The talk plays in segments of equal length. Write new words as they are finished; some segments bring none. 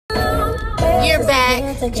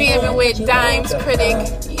jamming with Dimes Critic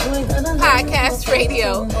Podcast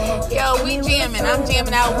Radio. Yo, we jamming. I'm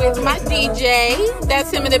jamming out with my DJ.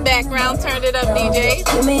 That's him in the background. Turn it up, DJ.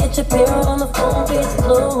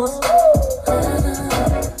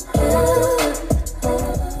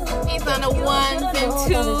 He's on the ones and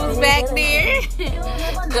twos back there.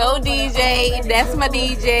 Go DJ. That's my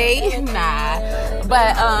DJ. Nah.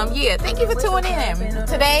 But yeah, thank you for tuning in.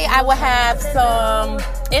 Today I will have some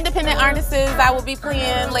independent artists I will be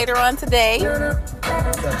playing later on today.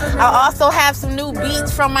 I'll also have some new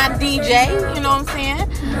beats from my DJ, you know what I'm saying?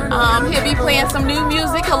 He'll be playing some new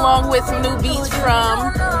music along with some new beats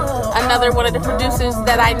from another one of the producers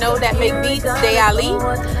that I know that make beats, Day Ali.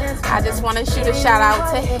 I just want to shoot a shout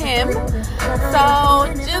out to him. So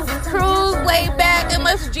just cruise, lay back, and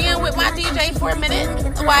let's jam with my DJ for a minute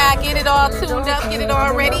while I get it all tuned up, get it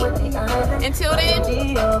all ready. Until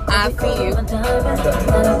then, I'll see you.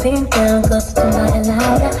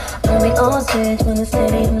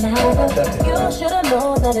 You should have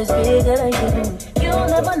known that it's bigger than you. You'll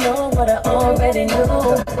never know what I already knew.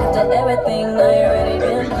 After everything I already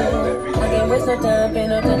been through, I can't waste no time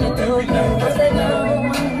paying attention to you. What's that now?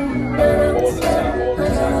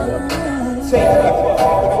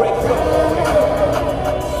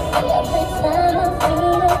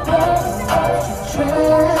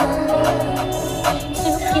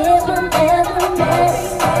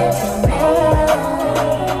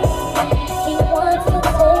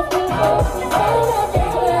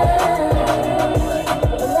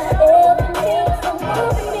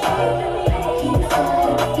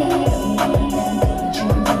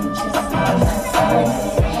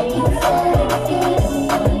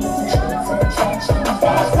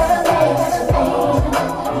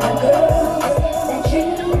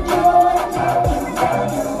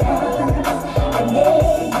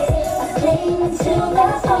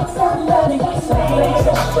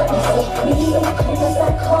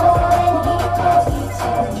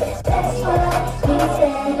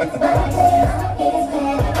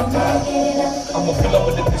 I'ma fill up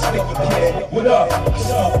with this sticky kid. What up?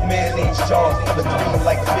 Smoke mayonnaise jars. The green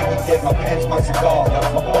like Biggie did. My pants, my cigar.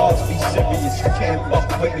 My balls be serious. You can't fuck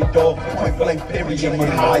with me, dog. Point blank period. I'm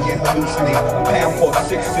high and hallucinate. Pound for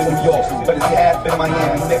 6 in New York, but it's half in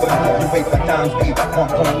Miami. Never move your weight like dimes beat.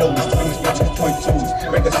 1.0s, 20s, 2.2s.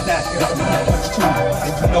 Break a snap, this is 2.2.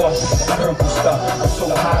 And you know I see purple stuff. I'm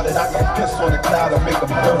so high that I can piss on the cloud and make a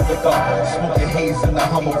bird look up. Smoking haze in the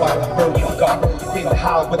Hummer while the bird look up. Get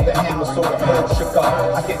high with the hammer so the bird shook up.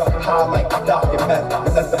 I get high like Dr. Meth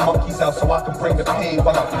and let the monkeys out so I can bring the pain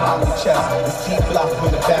while I'm high on the chest. It's deep block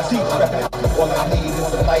with the best deep record. All I need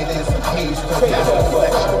is a light and some haze to gas the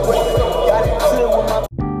collection. Got it too with my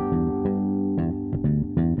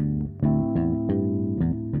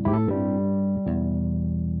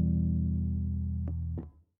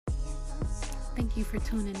Thank you for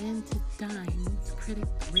tuning in to Dimes Critic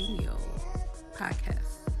Radio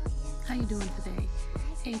Podcast. How you doing today?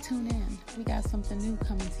 Hey, tune in. We got something new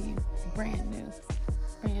coming to you. Brand new.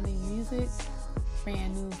 Brand new music,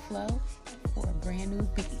 brand new flow, for a brand new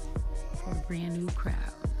beat, for a brand new crowd.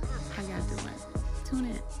 How y'all doing? Tune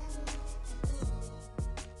in.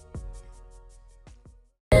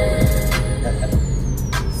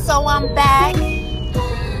 So I'm back.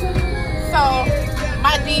 So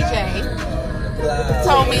my DJ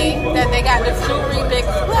told me that they got this new remix.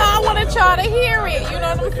 Well, I wanted y'all to hear it. You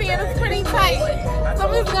know what I'm saying? It's pretty tight. So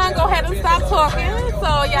I'm just gonna go ahead and stop talking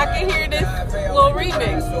so y'all can hear this little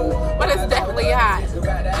remix. But it's definitely hot.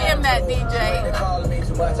 Jam that, DJ.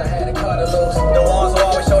 The ones who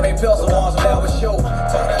always show they pills, the ones who never show.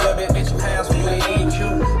 Talk that little bit, bitch, you handsome, you ain't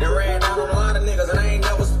cute. They ran out on a lot of niggas and I ain't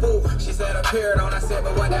never spook. She said a period on, I said,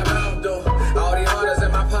 but what that mouth do? All these hunters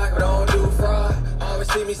in my pocket don't do fraud.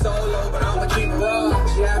 Always see me solo, but I'ma keep it raw.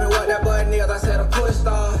 She asked me what that button is, I said a push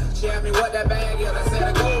star. She asked me what that bag is, I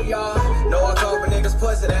said a go yard. Know a couple niggas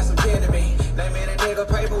pussy, that's some kin to me. Name in a nigga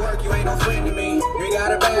paperwork, you ain't no friend to me. You ain't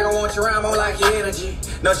got a bag, I want you around more like your energy.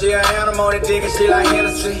 No, she an animal, the dick and she like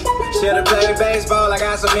Hennessy. Should've played baseball, I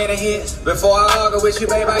got so many hits. Before I argue with you,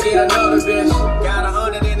 babe, I get another bitch. Got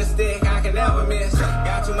 100 in the stick, I can never miss.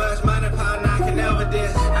 Got too much money, partner, I can never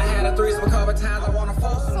diss. I had a threesome a couple times, I wanna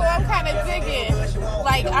force them. So I'm kind of digging.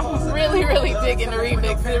 Like, I'm really digging the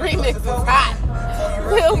remix. The remix is hot.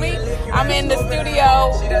 Feel me? I'm in the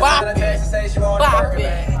studio bopping.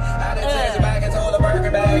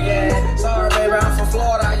 Sorry, baby, I'm from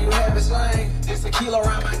Florida, you heavy slang. This a kilo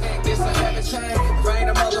around my neck, this a heavy chain. If I ain't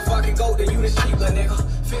a motherfucking goat, then you the sheep, little nigga.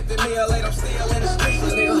 50 mil late, I'm still in the streets,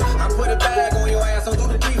 little nigga. I put a bag on your ass, I'll do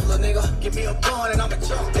the beef, little nigga. Give me a bun and I'm a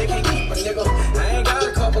chump, they can't keep a nigga. I ain't got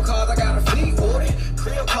a couple cars, I got a fleet with it.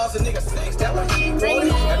 Crib cost a nigga 6, that what he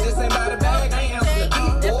wanted.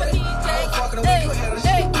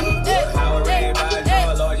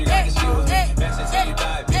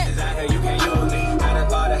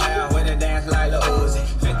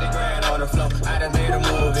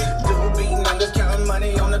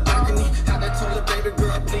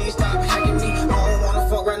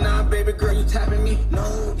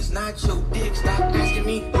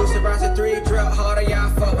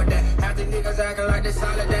 it's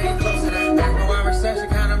solid day close to that. Back when my recession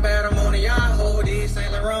kind of bad, I'm on the Yahoo. These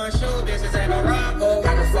Saint Laurent shoes, this ain't no Rambo.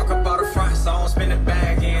 Got the fuck up out the front, so I don't spin it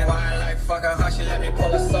back in. Why I like fuck her, she let me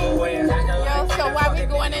pull her soul in. Yo, so while we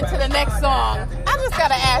going into the next song, I just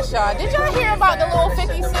gotta ask y'all, did y'all hear about the little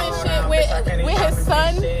 50 Cent shit with his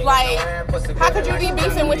son? Like, how could you be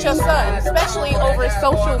beefing with your son, especially over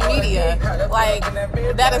social media? Like,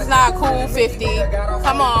 that is not cool, 50.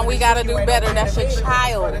 Come on, we gotta do better. That's your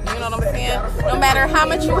child. You know what I'm saying? No matter how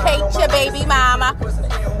much you hate your baby mama,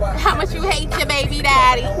 how much you hate your baby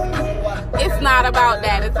daddy, it's not about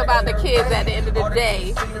that. It's about the kids at the end of the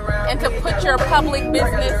day. And to put your public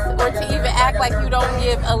business, or to even act like you don't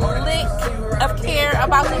give a lick of care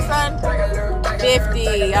about your son,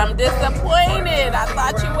 50, I'm disappointed. I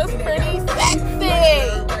thought you was pretty sexy.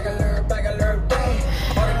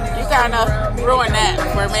 You kind of ruined that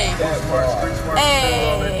for me.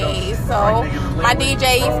 Hey, so my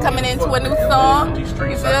DJ's coming into a new song. You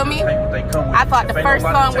feel me? I thought the first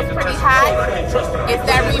song was pretty hot. It's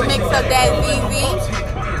that remix of that ZZ.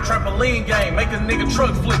 Trampoline game, make a nigga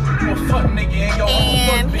truck flip. Fuck nigga in your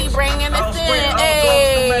and he bringing us in.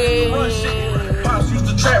 Hey. Pops used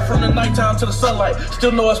to trap from the nighttime to the sunlight.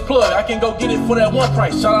 Still know it's plug. I can go get it for that one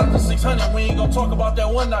price. Shout out to 600. We ain't gonna talk about that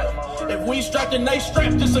one night. If we strapped and they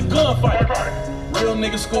strapped, it's a gunfight. Real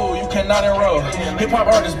nigga school, you cannot enroll. Hip-hop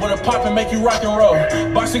artist, but a pop and make you rock and roll.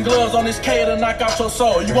 Boxing gloves on this K to knock out your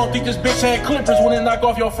soul. You won't think this bitch had clippers when it knock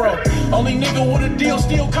off your fro. Only nigga with a deal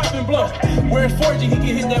still cop and blow. Wearing 4G, he can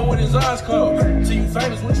hit that with his eyes closed. Till you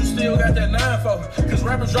famous, what you still got that 9 for? Cause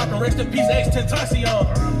rappers dropping rest in peace,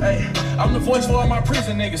 X-Tentacion. Hey, I'm the voice for all my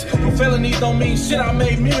prison niggas. Them felonies don't mean shit, I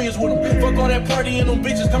made millions with them. Fuck all that party and them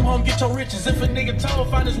bitches, come home, get your riches. If a nigga tall,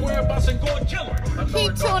 find his whereabouts and go and kill him.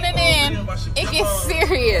 Keep tuning in. It gets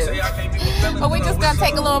serious. But we just gonna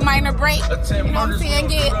take a little minor break. You know what I'm saying?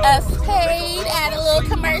 Get us paid, add a little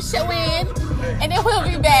commercial in, and then we'll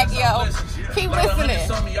be back, yo. Keep listening.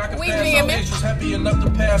 We jamming. Happy enough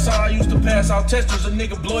to pass out. I used to pass out testers. A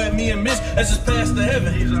nigga blow at me and miss. That's just past the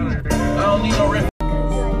heaven. I don't need no ref.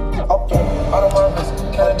 Okay, all of my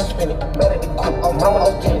wrist, counting and spinning, mad at the coop, mama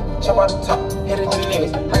no get it, chop out the top, hit it in the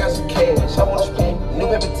limits, I got some cash, I wanna split, new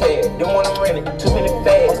baby tag, didn't wanna rent it, too many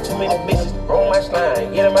fads, too many bitches, roll my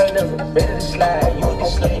slime, get in my liver, ready to slide, you can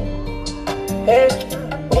slip. Hey,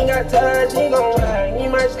 you ain't got touch, you ain't gon' ride, you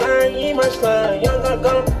ain't my slime, you ain't gonna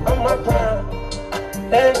go, I'm my prime.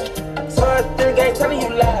 Hey, so I still ain't telling you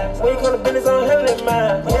lies, when you come to business on hell in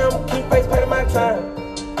mine, yeah, I'ma keep face paying my time.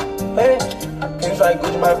 Hey. Things like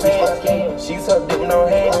Gucci my pants, she used to dipping on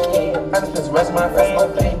hands. I just spent the rest of my fame.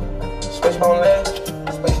 Special on land,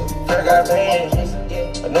 Fair got hands.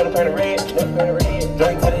 Another pair of red,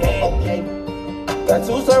 drink to the head. Got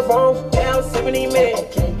 2 cell phones, yeah, I'm sipping these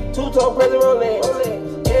meds. 2-tone present Rolex,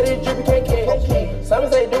 yeah, this drippy can't catch.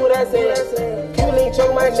 Simon say do what I said, Cuban link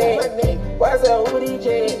choke my neck. Why I say who these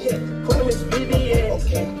jets? Put them in VVS.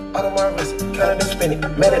 Out of my wrist, counting and spinning,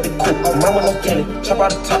 mad at the coop, mama no get it, chop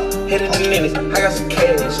out the top, hit it in the limits, I got some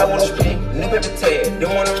cash, I wanna split, new baby tag,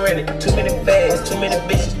 didn't wanna rent it, too many fads, too many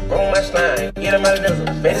bitches, roll my slime, get in my liver,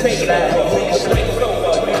 better take slide, you ain't slip.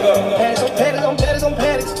 Paddocks on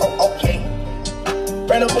paddocks, oh okay.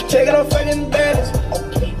 Brand up a check and I'm fucking baddest,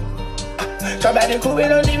 okay. Drop out the coupe and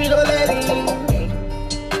don't leave me no lady,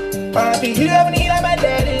 okay. R.I.P. you ever need like my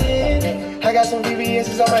daddy. I got some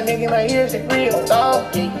VVS's on my neck and my ears, they real, dog.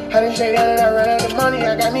 I done straight out and I run out of money,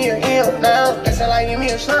 I got me a M now. That sound like give me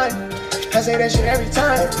a slime. I say that shit every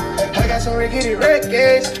time. I got some rickety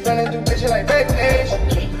records, running through bitches like backdash.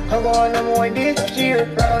 I'm going number 1 this year,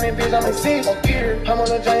 right on that bitch, I'm in 6th gear. I'm on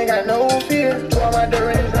the joint, got no fear. Do all my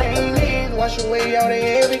dirt and it's raining. Wash away all the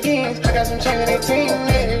evidence. I got some chains in 18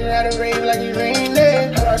 minutes. Out of rave like it's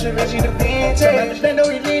raining. I watch your bitch, you the vintage. I understand no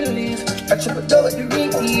illegals. I trip a double, you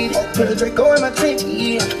read it. Put a Draco in my trench,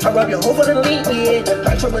 yeah. I rob your hoe for the lead, yeah.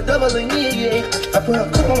 I trip a double in here, yeah. I put a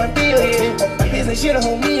cook on my bill, yeah. My business shit a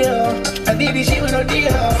whole meal. I did this shit with no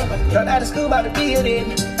deal. Dropped out of school about the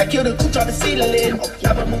building. I killed a cooch off the ceiling.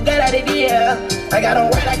 I put Mugat out of deal. I got on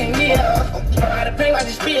white, I can live. I had to pay like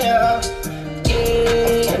the spill.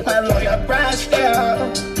 Yeah, my lawyer price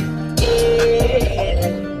down.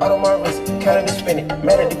 Yeah. Out of my wrist, counting and spinning,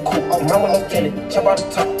 mad at the coop, mama no get it, chop out the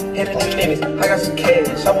top, hit it in the limits, I got some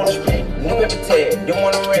cash, I wanna split, new baby tag, didn't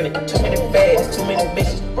wanna rent it, too many fads, too many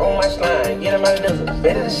bitches, roll my slime, get in my liver,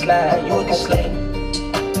 ready to slide, you can slay.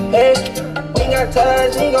 Hey, we ain't got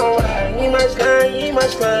touch, you ain't gon' ride, you ain't my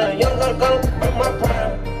slime, you ain't gonna go, I'm my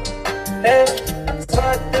prime. Hey, so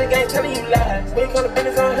I think I ain't telling you lies, when you come to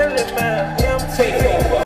business on hell in mine.